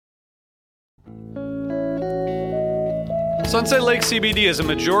Sunset Lake CBD is a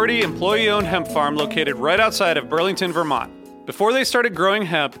majority employee-owned hemp farm located right outside of Burlington, Vermont. Before they started growing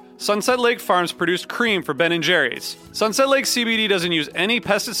hemp, Sunset Lake Farms produced cream for Ben & Jerry's. Sunset Lake CBD doesn't use any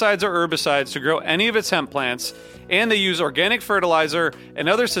pesticides or herbicides to grow any of its hemp plants, and they use organic fertilizer and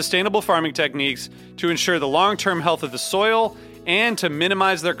other sustainable farming techniques to ensure the long-term health of the soil and to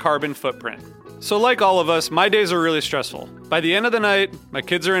minimize their carbon footprint. So like all of us, my days are really stressful. By the end of the night, my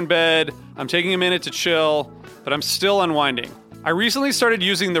kids are in bed, I'm taking a minute to chill, but I'm still unwinding. I recently started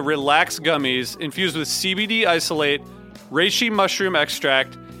using the Relax gummies infused with CBD isolate, reishi mushroom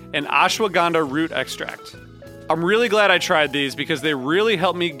extract, and ashwagandha root extract. I'm really glad I tried these because they really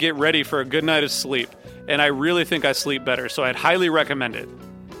helped me get ready for a good night of sleep, and I really think I sleep better, so I'd highly recommend it.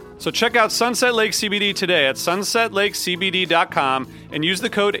 So check out Sunset Lake CBD today at sunsetlakecbd.com and use the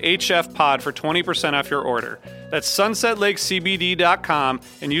code HFPOD for 20% off your order. That's sunsetlakecbd.com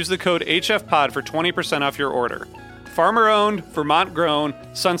and use the code HFPOD for 20% off your order. Farmer-owned, Vermont-grown,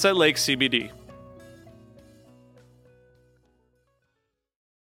 Sunset Lake CBD.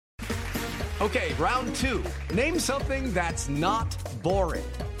 Okay, round two. Name something that's not boring.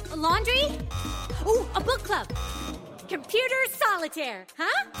 A laundry? Ooh, a book club. Computer solitaire,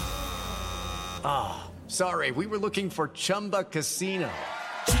 huh? Ah, oh, sorry, we were looking for Chumba Casino.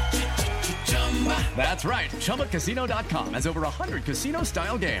 That's right, ChumbaCasino.com has over 100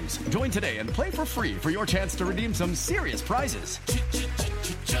 casino-style games. Join today and play for free for your chance to redeem some serious prizes.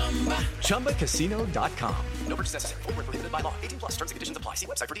 ChumbaCasino.com. No purchase necessary. Void where prohibited by law. 18 plus. Terms and conditions apply. See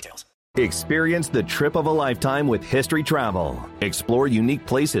website for details. Experience the trip of a lifetime with History Travel. Explore unique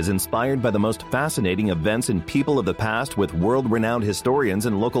places inspired by the most fascinating events and people of the past with world-renowned historians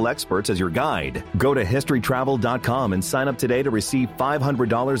and local experts as your guide. Go to historytravel.com and sign up today to receive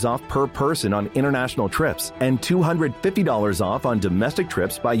 $500 off per person on international trips and $250 off on domestic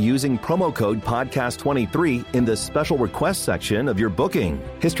trips by using promo code PODCAST23 in the special request section of your booking.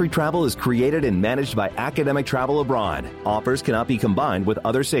 History Travel is created and managed by Academic Travel Abroad. Offers cannot be combined with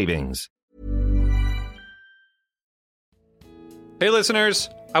other savings. Hey listeners,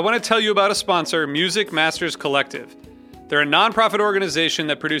 I want to tell you about a sponsor, Music Masters Collective. They're a nonprofit organization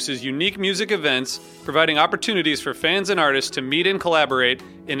that produces unique music events, providing opportunities for fans and artists to meet and collaborate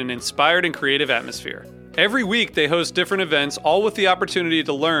in an inspired and creative atmosphere. Every week they host different events, all with the opportunity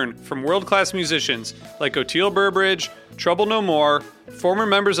to learn from world-class musicians like Oteil Burbridge, Trouble No More, former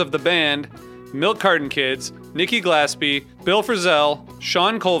members of the band, Milk Carton Kids, Nikki Glaspie, Bill Frisell,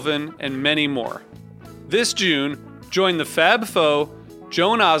 Sean Colvin, and many more. This June, join the Fab Four,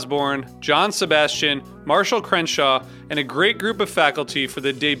 Joan Osborne, John Sebastian, Marshall Crenshaw, and a great group of faculty for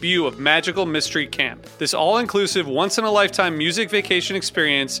the debut of Magical Mystery Camp. This all-inclusive, once-in-a-lifetime music vacation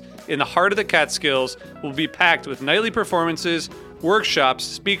experience in the heart of the Catskills will be packed with nightly performances, workshops,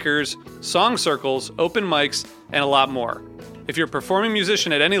 speakers, song circles, open mics, and a lot more. If you're a performing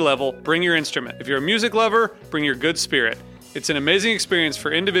musician at any level, bring your instrument. If you're a music lover, bring your good spirit. It's an amazing experience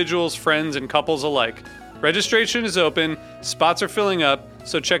for individuals, friends, and couples alike. Registration is open, spots are filling up,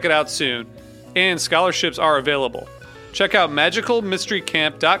 so check it out soon. And scholarships are available. Check out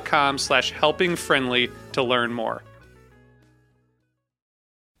magicalmysterycamp.com/helpingfriendly to learn more.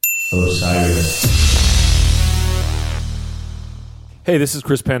 Osiris. Hey, this is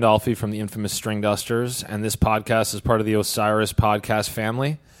Chris Pandolfi from the infamous String Dusters, and this podcast is part of the Osiris podcast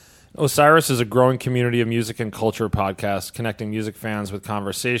family. Osiris is a growing community of music and culture podcasts connecting music fans with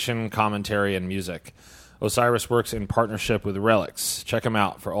conversation, commentary, and music. Osiris works in partnership with Relics. Check them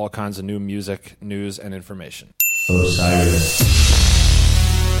out for all kinds of new music, news, and information. Osiris.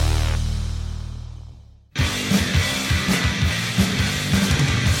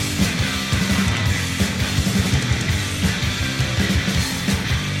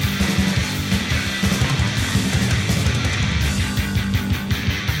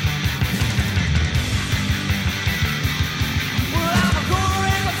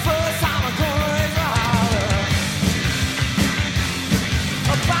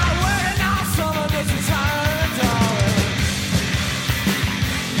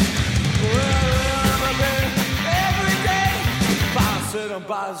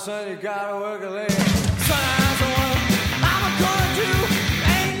 Son, you gotta work a leg. Son, I'm gonna do.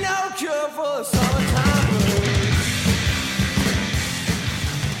 Ain't no cure for the summertime blues.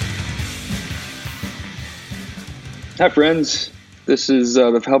 Hi, friends. This is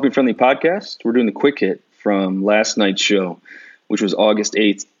the Helping Friendly podcast. We're doing the quick hit from last night's show, which was August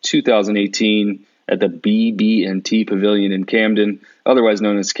 8th, 2018, at the BB&T Pavilion in Camden, otherwise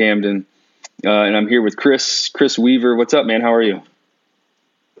known as Camden. And I'm here with Chris Weaver. What's up, man? How are you?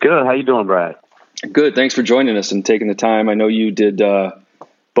 Good. How you doing, Brad? Good. Thanks for joining us and taking the time. I know you did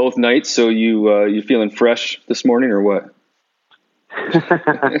both nights, so you feeling fresh this morning or what?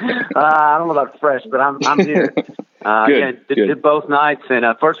 I don't know about fresh, but I'm here. Did both nights. And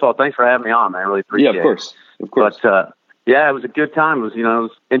first of all, thanks for having me on, man. I really appreciate it. Yeah, of course. But yeah, it was a good time. It was, it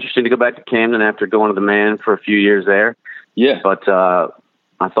was interesting to go back to Camden after going to the Man for a few years there. Yeah. But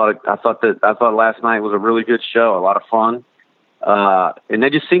I thought last night was a really good show, a lot of fun. And there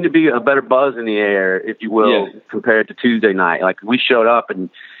just seemed to be a better buzz in the air, if you will, compared to Tuesday night. Like, we showed up and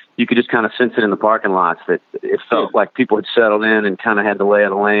you could just kind of sense it in the parking lots that it felt like people had settled in and kind of had the lay of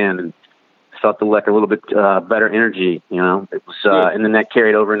the land and felt like a little bit better energy, It was, and then that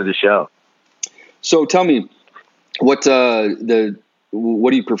carried over into the show. So tell me, what do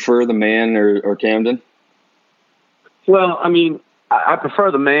you prefer, the Man or Camden? Well, I mean, I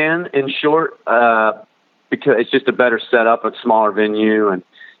prefer the Man, in short, because it's just a better setup, a smaller venue, and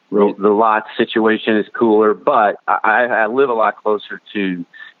the lot situation is cooler. But I live a lot closer to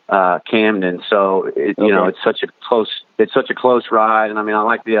Camden, so it's such a close ride. And I mean, I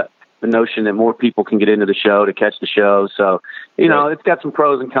like the notion that more people can get into the show to catch the show. So it's got some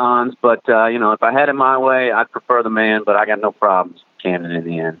pros and cons. But if I had it my way, I'd prefer the Man. But I got no problems with Camden in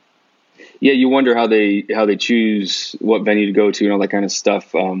the end. Yeah, you wonder how they choose what venue to go to and all that kind of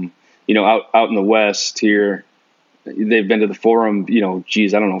stuff. Out in the West here, they've been to the Forum, I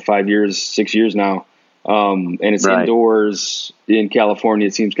don't know, 5 years, 6 years now. And it's indoors in California.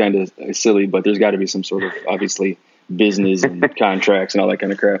 It seems kind of silly, but there's got to be some sort of, obviously, business and contracts and all that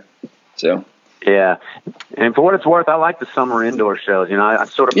kind of crap. So. Yeah. And for what it's worth, I like the summer indoor shows. I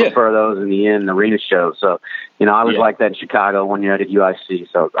sort of prefer those in the arena shows. So, I was like that in Chicago one year I did UIC.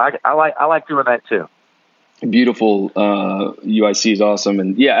 So I like doing that too. Beautiful. UIC is awesome.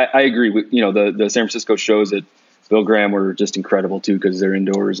 And yeah, I agree with, the San Francisco shows at Bill Graham were just incredible too, because they're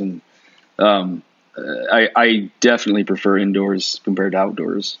indoors. And I definitely prefer indoors compared to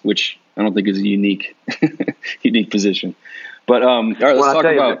outdoors, which I don't think is a unique position. But all right, let's talk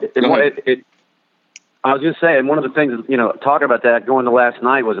about. I was just saying, one of the things, talking about that, going to last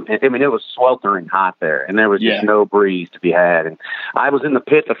night was, it was sweltering hot there, and there was just no breeze to be had. And I was in the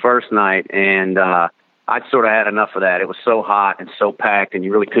pit the first night, and I'd sort of had enough of that. It was so hot and so packed, and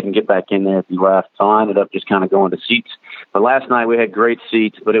you really couldn't get back in there if you left. So I ended up just kind of going to seats. But last night we had great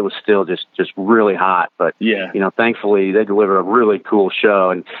seats, but it was still just really hot. But, thankfully they delivered a really cool show.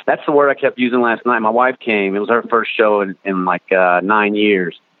 And that's the word I kept using last night. My wife came. It was her first show in like 9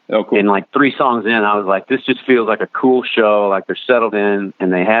 years. Oh, cool. And like 3 songs in, I was like, this just feels like a cool show. Like, they're settled in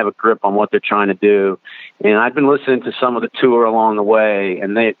and they have a grip on what they're trying to do. And I've been listening to some of the tour along the way,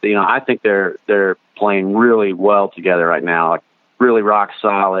 and they, I think they're playing really well together right now, like really rock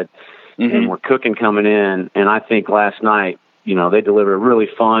solid. Mm-hmm. And we're cooking coming in. And I think last night, they delivered a really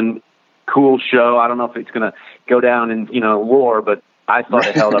fun, cool show. I don't know if it's going to go down in, lore, but I thought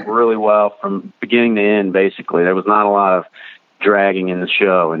it held up really well from beginning to end. Basically, there was not a lot of dragging in the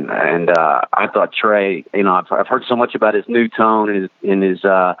show, and I thought Trey, I've heard so much about his new tone in his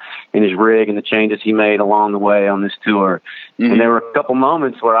rig and the changes he made along the way on this tour. Mm-hmm. And there were a couple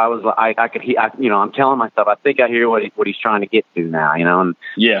moments where I was I'm telling myself, I think I hear what he's trying to get to now, and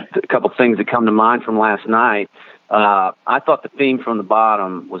a couple things that come to mind from last night. I thought the theme from the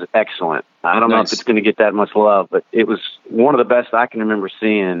bottom was excellent. I don't know if it's going to get that much love, but it was one of the best I can remember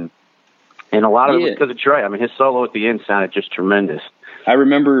seeing. And a lot of it was because of Trey. I mean, his solo at the end sounded just tremendous. I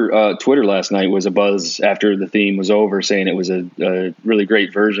remember Twitter last night was a buzz after the theme was over, saying it was a really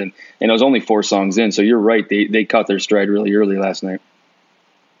great version. And it was only 4 songs in, so you're right. They caught their stride really early last night.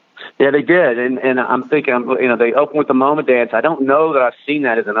 Yeah, they did. And I'm thinking, they opened with the Moment Dance. I don't know that I've seen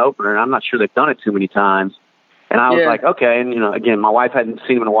that as an opener, and I'm not sure they've done it too many times. And I was like, okay. And, again, my wife hadn't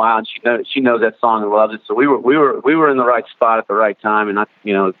seen him in a while, and she knows that song and loves it. So we were in the right spot at the right time, and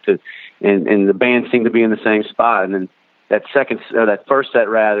and the band seemed to be in the same spot. And then that first set,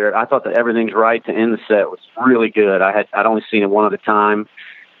 I thought that Everything's Right to end the set was really good. I'd only seen it one at a time.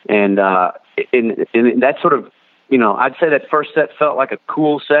 And that sort of, I'd say that first set felt like a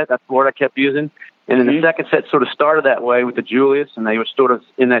cool set. That's the word I kept using. And then the second set sort of started that way with the Julius, and they were sort of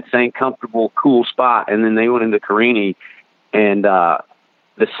in that same comfortable, cool spot. And then they went into Carini, and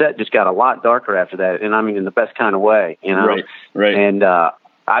the set just got a lot darker after that. And I mean, in the best kind of way, Right. And,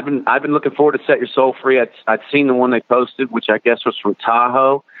 I've been looking forward to Set Your Soul Free. I'd seen the one they posted, which I guess was from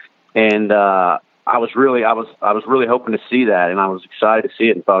Tahoe, and I was really hoping to see that, and I was excited to see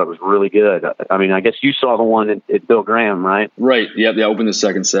it and thought it was really good. I mean, I guess you saw the one at Bill Graham, right? Right. Yeah. They opened the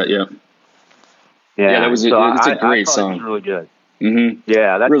second set. Yeah. Yeah. That was it's a great song. It was really good. Mm-hmm.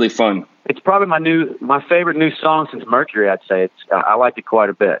 Yeah. That's really fun. It's probably my favorite new song since Mercury. I'd say I liked it quite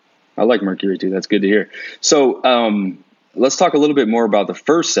a bit. I like Mercury too. That's good to hear. So, let's talk a little bit more about the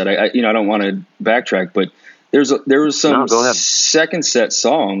first set. I don't want to backtrack, but There was some No, go ahead. second set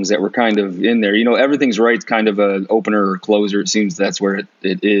songs that were kind of in there. Everything's right, kind of an opener or closer. It seems that's where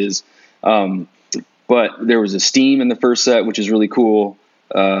it is. But there was a Steam in the first set, which is really cool.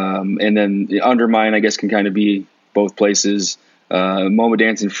 And then the Undermine, I guess, can kind of be both places. Momo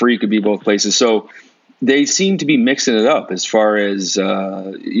Dancing Free could be both places. So they seem to be mixing it up as far as,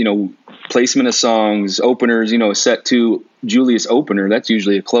 placement of songs, openers, a set 2 Julius opener. That's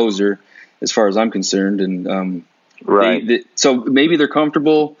usually a closer as far as I'm concerned. And Right. so maybe they're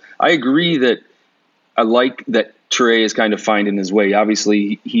comfortable. I agree that I like that Trey is kind of finding his way.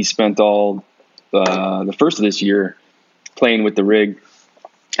 Obviously, he spent all the first of this year playing with the rig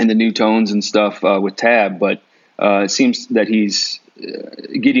and the new tones and stuff with Tab, but it seems that he's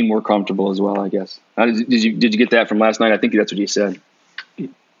getting more comfortable as well, I guess. Did you get that from last night? I think that's what you said.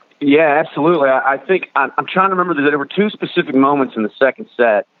 Yeah, absolutely. I think I'm trying to remember that there were 2 specific moments in the second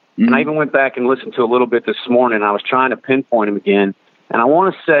set. And I even went back and listened to a little bit this morning. I was trying to pinpoint him again. And I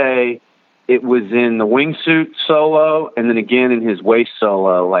want to say it was in the wingsuit solo and then again in his waist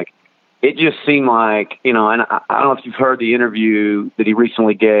solo. Like, it just seemed like, and I don't know if you've heard the interview that he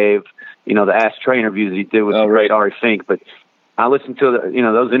recently gave, the Ask Trey interview that he did with the great Ari Fink. But I listened to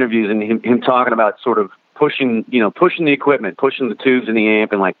those interviews and him talking about sort of pushing the equipment, pushing the tubes in the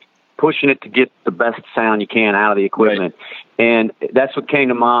amp and like pushing it to get the best sound you can out of the equipment. Right. And that's what came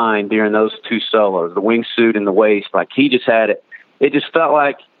to mind during those 2 solos, the wingsuit and the waist. Like, he just had it. It just felt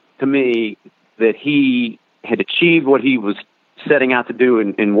like to me that he had achieved what he was setting out to do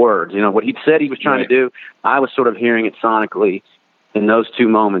in words. What he'd said he was trying to do, I was sort of hearing it sonically in those 2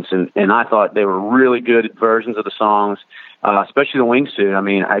 moments. And I thought they were really good versions of the songs, especially the wingsuit. I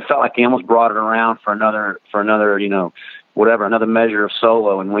mean, I felt like he almost brought it around for another, another measure of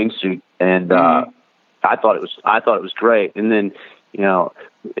solo and wingsuit. And, I thought it was great. And then,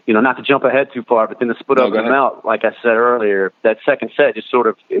 not to jump ahead too far, but then the split up and melt, like I said earlier, that second set just sort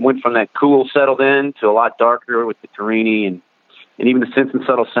of, it went from that cool settled in to a lot darker with the Torini and even the synth and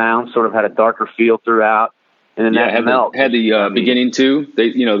subtle sound sort of had a darker feel throughout. And then that melt had the beginning too.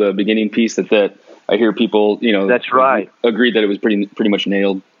 They, the beginning piece that I hear people, that's right, agreed that it was pretty much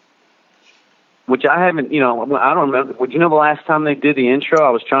nailed. Which I haven't, I don't remember. Would you know the last time they did the intro?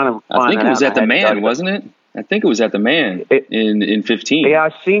 I was trying to find I think it was at the Man, wasn't it? I think it was at the Man in 15. Yeah,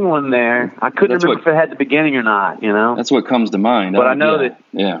 I've seen one there. I couldn't remember if it had the beginning or not, That's what comes to mind. But I know that.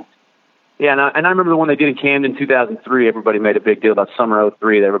 Yeah. Yeah, and I remember the one they did in Camden in 2003. Everybody made a big deal about Summer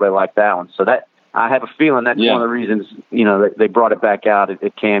 03. Everybody liked that one. So that I have a feeling that's one of the reasons, they brought it back out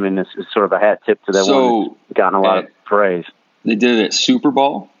at Camden. Is sort of a hat tip to that one that's gotten a lot of praise. They did it at Super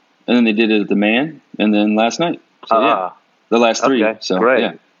Bowl, and then they did it at the Man, and then last night. So, the last 3. Okay, so great.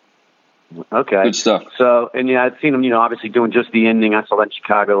 Yeah. Okay. Good stuff. So, and I'd seen them, obviously doing just the ending. I saw that in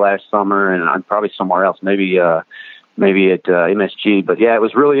Chicago last summer, and I'm probably somewhere else, maybe at MSG. But yeah, it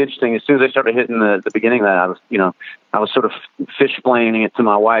was really interesting. As soon as they started hitting the beginning of that, I was sort of fish-playing it to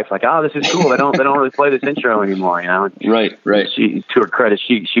my wife, like, oh, this is cool. They don't really play this intro anymore, Right. She, to her credit,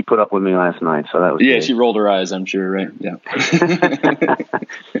 she put up with me last night, so that was good. She rolled her eyes, I'm sure, right? Yeah.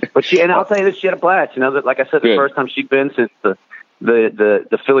 But I'll tell you this, she had a blast. That, like I said, the first time she'd been since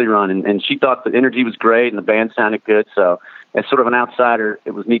the Philly run, and she thought the energy was great and the band sounded good. So as sort of an outsider,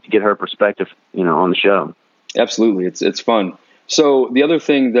 it was neat to get her perspective, on the show. Absolutely. It's fun. So the other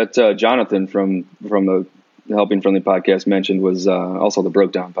thing that Jonathan from the Helping Friendly podcast mentioned was also the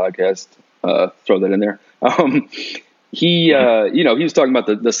Broke Down podcast. Throw that in there. He was talking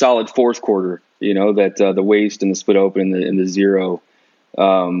about the solid fourth quarter, that the waist and the split open and the zero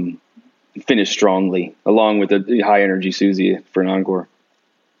finished strongly, along with the high energy Susie for an encore.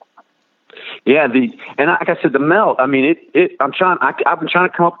 Yeah, and like I said, the melt. I mean, I've been trying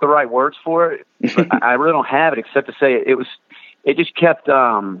to come up with the right words for it, but I really don't have it except to say it just kept.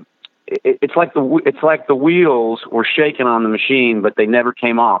 It's like the wheels were shaking on the machine, but they never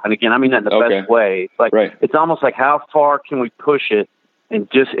came off. And again, I mean that in the best way. It's like It's almost like how far can we push it and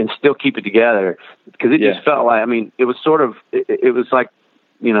still keep it together? Because it just felt like, I mean, it was sort of it was like,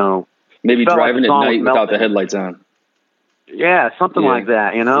 maybe driving like at night without the headlights on. Yeah, something like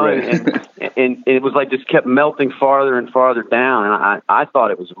that, and it was like just kept melting farther and farther down. And I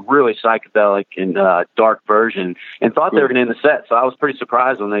thought it was a really psychedelic and dark version, and thought they were going to end the set. So I was pretty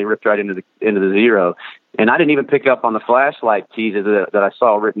surprised when they ripped right into the zero. And I didn't even pick up on the flashlight teaser that I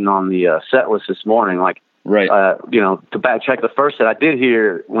saw written on the set list this morning. Like, to back check the first set, I did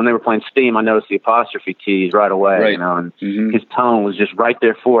hear when they were playing Steam, I noticed the apostrophe tease right away, and his tone was just right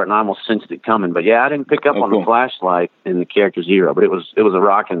there for it, and I almost sensed it coming. But yeah, I didn't pick up on the flashlight in the character zero, but it was a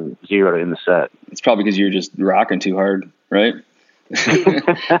rocking zero in the set. It's probably because you're just rocking too hard, right? Sweating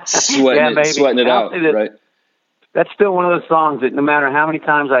it out, right? that's still one of those songs that no matter how many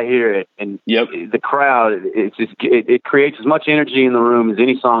times I hear it, and the crowd, it creates as much energy in the room as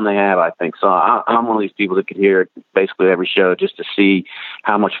any song they have, I think. So I'm one of these people that could hear it basically every show just to see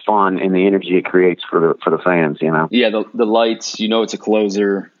how much fun and the energy it creates for the fans, you know? Yeah, the lights, you know, it's a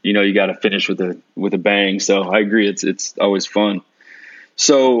closer, you know, you got to finish with a bang. So I agree. It's always fun.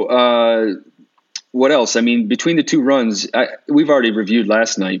 So, what else? I mean, between the two runs, we've already reviewed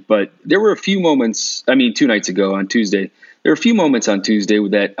last night, but there were a few moments, 2 nights ago on Tuesday, there were a few moments on Tuesday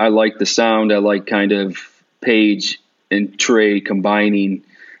that I liked the sound. I like kind of Paige and Trey combining,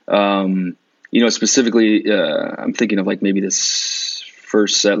 you know, specifically, I'm thinking of like maybe this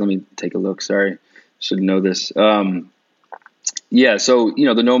first set. Let me take a look. Sorry. Should know this. Yeah. So, you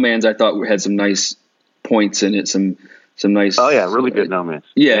know, the No Man's, I thought had some nice points in it, some nice. Oh yeah, really good No Man's.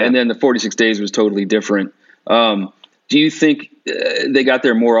 Yeah, and then the 46 Days was totally different. Do you think they got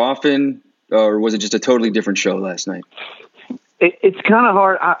there more often, or was it just a totally different show last night? It's kind of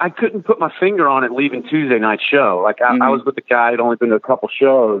hard. I couldn't put my finger on it leaving Tuesday night show. Like I was with the guy who'd only been to a couple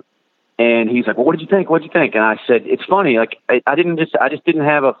shows, and he's like, "Well, what did you think? What'd you think?" And I said, "It's funny. Like I just didn't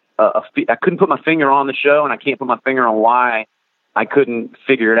have I couldn't put my finger on the show, and I can't put my finger on why I couldn't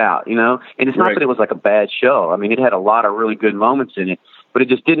figure it out, you know? And it's not that it was like a bad show. I mean, it had a lot of really good moments in it, but it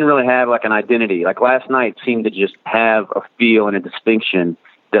just didn't really have like an identity. Like last night seemed to just have a feel and a distinction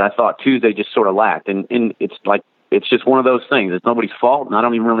that I thought Tuesday just sort of lacked. And it's like, it's just one of those things. It's nobody's fault, and I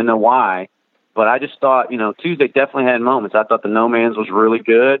don't even really know why. But I just thought, you know, Tuesday definitely had moments. I thought the No Man's was really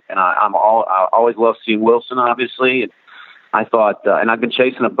good, and I always love seeing Wilson, obviously. And I thought, and I've been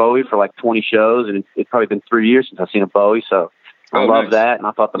chasing a Bowie for like 20 shows, and it's probably been 3 years since I've seen a Bowie, so I love that, and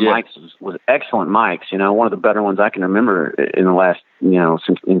I thought the mics was excellent mics. You know, one of the better ones I can remember in the last, you know,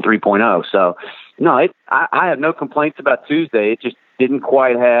 since in 3.0. So, no, I have no complaints about Tuesday. It just didn't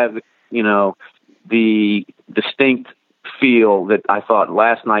quite have, you know, the distinct feel that I thought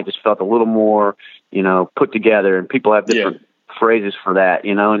last night. Just felt a little more, you know, put together, and people have different phrases for that,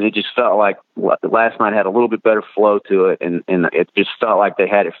 you know, and it just felt like last night had a little bit better flow to it, and it just felt like they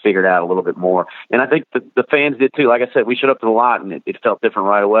had it figured out a little bit more. And I think the fans did too. Like I said, we showed up to the lot, and it felt different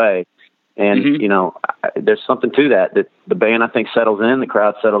right away. And, you know, there's something to that the band, I think, settles in, the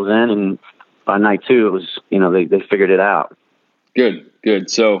crowd settles in, and by night two, it was, you know, they figured it out. Good.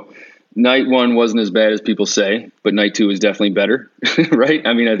 So night one wasn't as bad as people say, but night two is definitely better, right?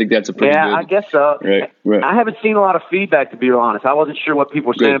 I mean, I think that's a pretty good. I guess so. Right. I haven't seen a lot of feedback, to be honest. I wasn't sure what people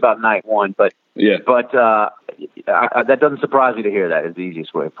were saying about night one, but that doesn't surprise me to hear that is the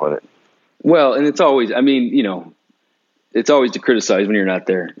easiest way to put it. Well, and it's always, I mean, you know, it's always to criticize when you're not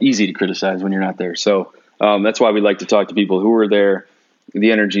there. Easy to criticize when you're not there. So that's why we like to talk to people who are there.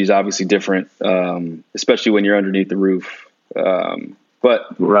 The energy is obviously different, especially when you're underneath the roof.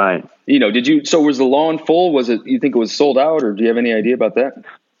 But right, you know, so was the lawn full? Was it, you think it was sold out, or do you have any idea about that?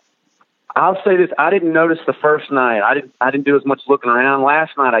 I'll say this. I didn't notice the first night. I didn't do as much looking around.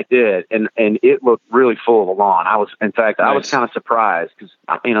 Last night I did, and it looked really full of the lawn. I was kind of surprised because,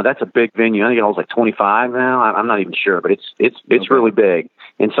 you know, that's a big venue. I think it holds like 25 now. I'm not even sure, but it's really big.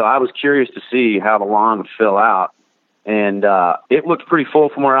 And so I was curious to see how the lawn would fill out. And it looked pretty full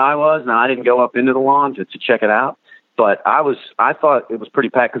from where I was. Now I didn't go up into the lawn to check it out. But I thought it was pretty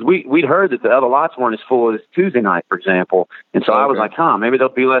packed because we'd heard that the other lots weren't as full as Tuesday night, for example. And so I was like, maybe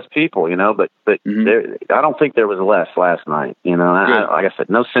there'll be less people, you know, but I don't think there was less last night, you know. Like I said,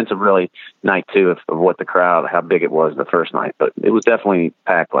 no sense of really night two of what the crowd, how big it was the first night, but it was definitely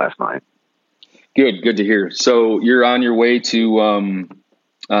packed last night. Good to hear. So you're on your way to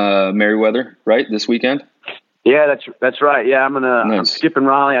Merriweather, right, this weekend? Yeah, that's right. Yeah, I'm skipping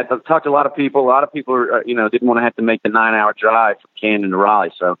Raleigh. I talked to a lot of people. A lot of people are, you know, didn't want to have to make the 9-hour drive from Camden to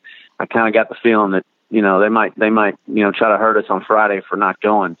Raleigh. So I kind of got the feeling that, you know, they might, you know, try to hurt us on Friday for not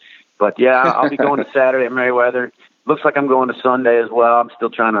going. But yeah, I'll be going to Saturday at Merriweather. Looks like I'm going to Sunday as well. I'm still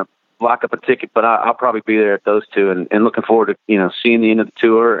trying to lock up a ticket, but I'll probably be there at those two, and looking forward to, you know, seeing the end of the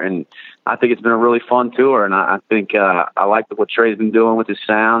tour. And I think it's been a really fun tour, and I think I like what Trey's been doing with his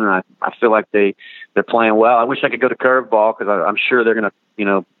sound, and I feel like they're playing well. I wish I could go to Curveball because I'm sure they're going to, you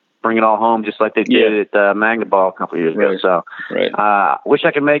know, bring it all home just like they did at Magna Ball a couple of years ago. So wish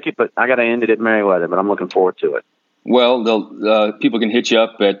I could make it, but I got to end it at Merriweather, but I'm looking forward to it. Well, people can hit you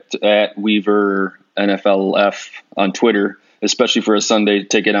up at Weaver NFLF on Twitter, especially for a Sunday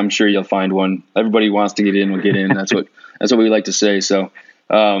ticket. I'm sure you'll find one. Everybody who wants to get in will get in. That's what we like to say. So,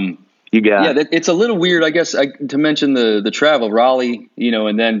 you got it. It's a little weird, I guess, to mention the travel, Raleigh, you know,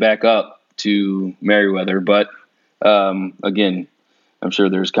 and then back up to Merriweather. But again, I'm sure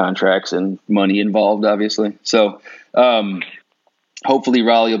there's contracts and money involved, obviously. So hopefully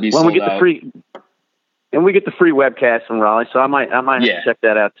Raleigh will be sold out. and we get the free webcast from Raleigh, so I might have to check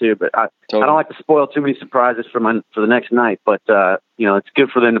that out too. But I don't like to spoil too many surprises for the next night. But it's good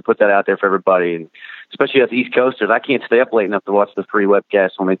for them to put that out there for everybody, and especially as East Coasters. I can't stay up late enough to watch the free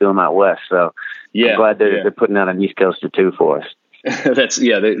webcast when they do them out west. So I'm glad they're putting out an East Coaster too for us.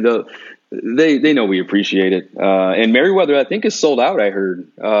 They know we appreciate it. And Merriweather, I think, is sold out. I heard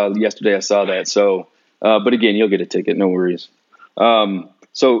yesterday. I saw that. So, but again, you'll get a ticket. No worries.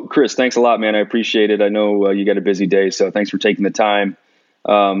 So, Chris, thanks a lot, man. I appreciate it. I know you got a busy day, so thanks for taking the time.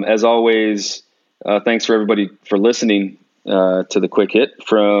 As always, thanks for everybody for listening to the Quick Hit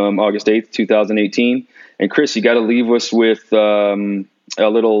from August 8th, 2018. And Chris, you got to leave us with a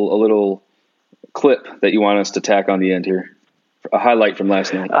little clip that you want us to tack on the end here, a highlight from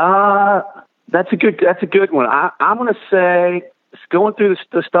last night. That's a good one. I'm going to say, going through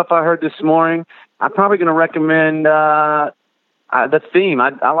the stuff I heard this morning, I'm probably going to recommend the theme.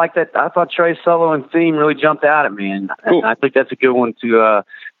 I like that. I thought Trey's solo and theme really jumped out at me, and I think that's a good one to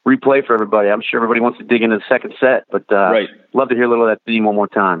replay for everybody. I'm sure everybody wants to dig into the second set, but love to hear a little of that theme one more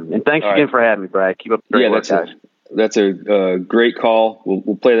time. And thanks again for having me, Brad. Keep up the great work, guys. That's a great call.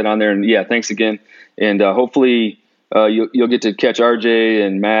 We'll play that on there, and thanks again. And hopefully you'll get to catch RJ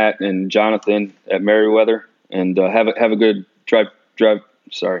and Matt and Jonathan at Merriweather, and have a good drive.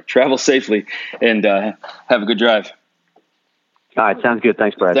 Travel safely, and have a good drive. All right, sounds good.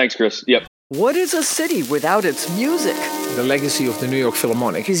 Thanks, Brad. Thanks, Chris. Yep. What is a city without its music? The legacy of the New York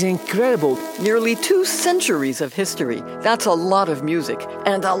Philharmonic is incredible. Nearly 2 centuries of history. That's a lot of music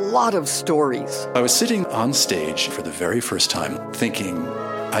and a lot of stories. I was sitting on stage for the very first time thinking,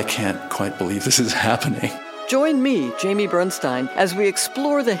 I can't quite believe this is happening. Join me, Jamie Bernstein, as we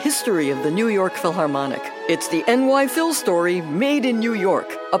explore the history of the New York Philharmonic. It's the NY Phil Story Made in New York,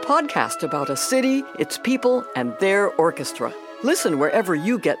 a podcast about a city, its people, and their orchestra. Listen wherever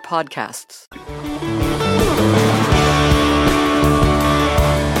you get podcasts.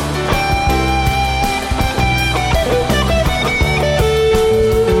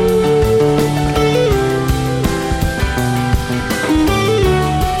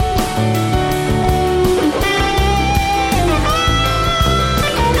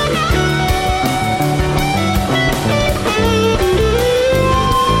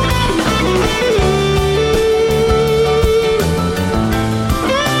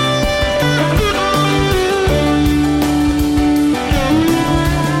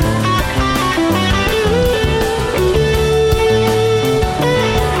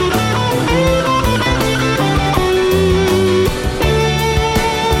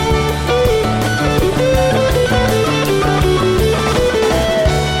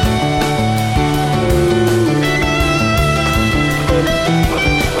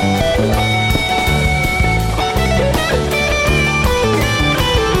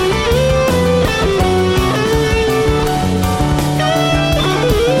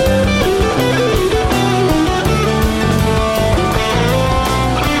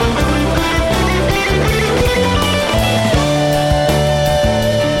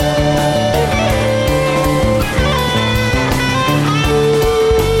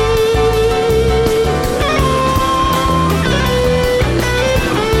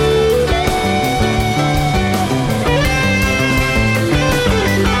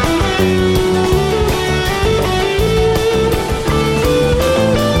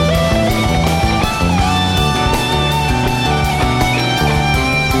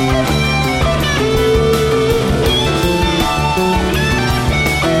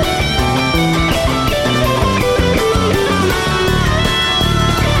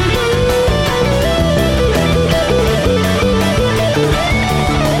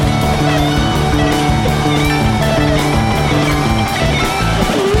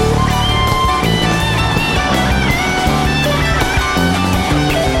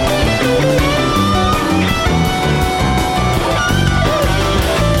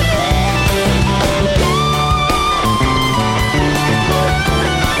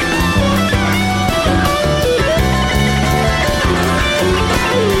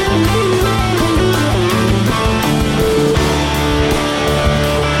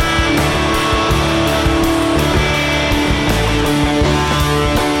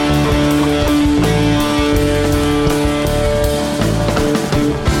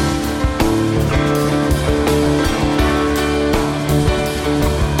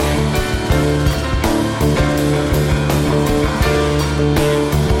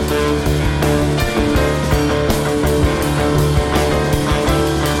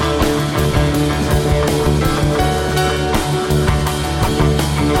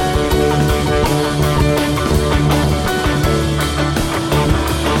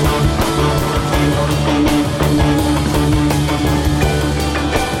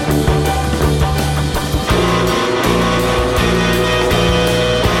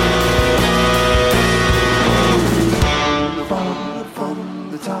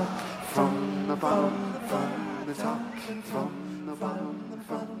 top, from the bottom, from the top, from the bottom,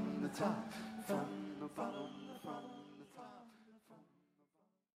 from the top, from the bottom, from the top.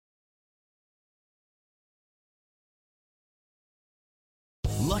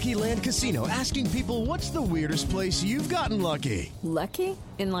 Lucky Land Casino, asking people, what's the weirdest place you've gotten lucky? Lucky?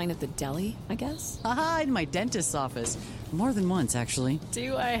 In line at the deli, I guess? Aha, in my dentist's office. More than once, actually.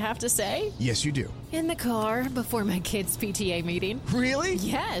 Do I have to say? Yes, you do. In the car before my kids' PTA meeting. Really?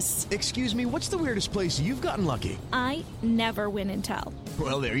 Yes. Excuse me, what's the weirdest place you've gotten lucky? I never win and tell.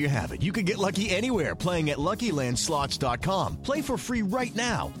 Well, there you have it. You can get lucky anywhere, playing at LuckyLandSlots.com. Play for free right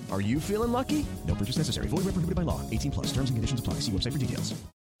now. Are you feeling lucky? No purchase necessary. Void where prohibited by law. 18 plus. Terms and conditions apply. See website for details.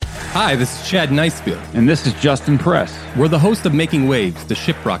 Hi, this is Chad Nicefield. And this is Justin Press. We're the host of Making Waves, the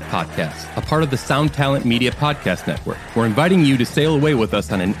Shiprock podcast, a part of the Sound Talent Media Podcast Network. We're inviting you to sail away with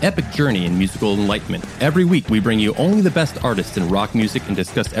us on an epic journey in musical enlightenment. Every week, we bring you only the best artists in rock music and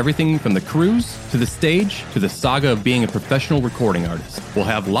discuss everything from the cruise, to the stage, to the saga of being a professional recording artist. We'll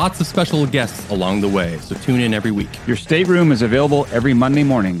have lots of special guests along the way, so tune in every week. Your stateroom is available every Monday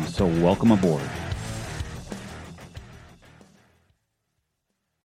morning, so welcome aboard.